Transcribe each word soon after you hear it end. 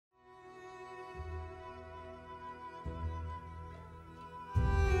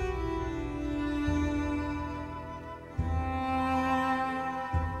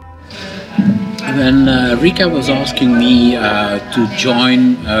When Rika was asking me to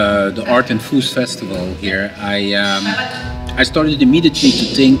join the Art and Food Festival here, I started immediately to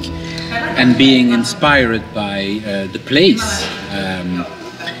think and being inspired by the place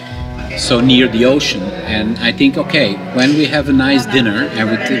so near the ocean. And I think, okay, when we have a nice dinner and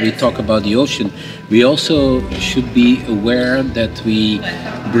we talk about the ocean, we also should be aware that we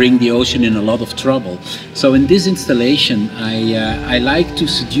bring the ocean in a lot of trouble. So in this installation, I like to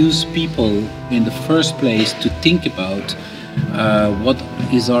seduce people in the first place to think about what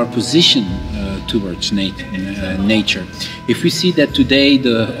is our position towards nature. If we see that today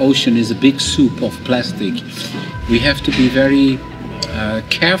the ocean is a big soup of plastic, we have to be very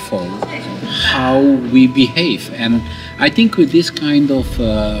careful how we behave. And I think with this kind of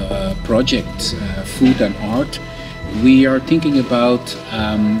projects, food and art, we are thinking about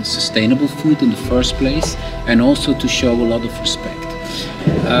sustainable food in the first place, and also to show a lot of respect.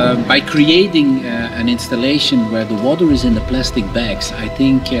 By creating an installation where the water is in the plastic bags, I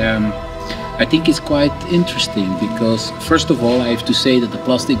think it's quite interesting, because first of all I have to say that the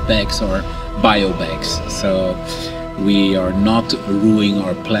plastic bags are bio bags, so we are not ruining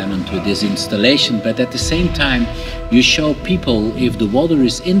our planet with this installation, but at the same time you show people, if the water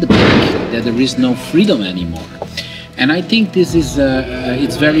is in the bag, that there is no freedom anymore. And I think this is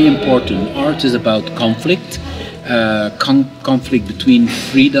it's very important. Art is about conflict, conflict between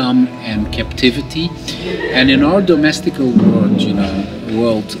freedom and captivity. And in our domestical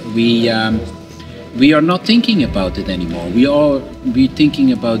world, we are not thinking about it anymore. We're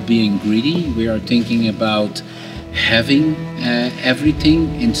thinking about being greedy. We are thinking about having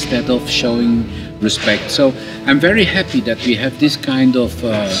everything instead of showing respect. So I'm very happy that we have this kind of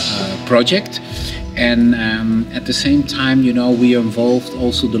project. And at the same time, we involved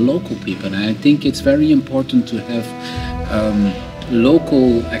also the local people. And I think it's very important to have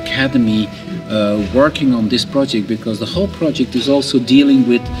local academy working on this project, because the whole project is also dealing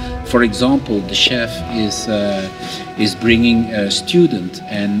with, for example, the chef is bringing a student,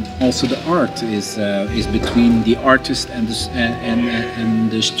 and also the art is between the artist and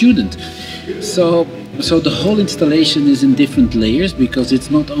the student. So the whole installation is in different layers, because it's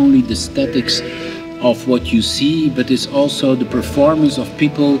not only the aesthetics of what you see, but it's also the performance of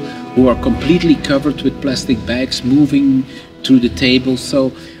people who are completely covered with plastic bags moving through the table.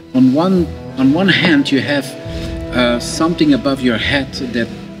 So on one hand you have something above your head that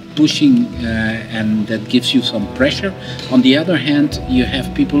pushing and that gives you some pressure. On the other hand, you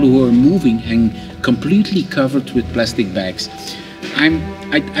have people who are moving and completely covered with plastic bags.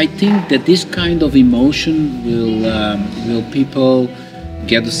 I think that this kind of emotion will people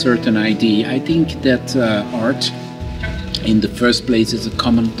get a certain idea. I think that art in the first place is a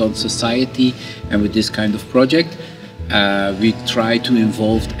comment on society, and with this kind of project we try to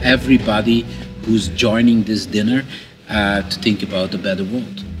involve everybody who's joining this dinner to think about a better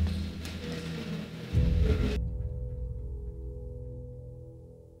world.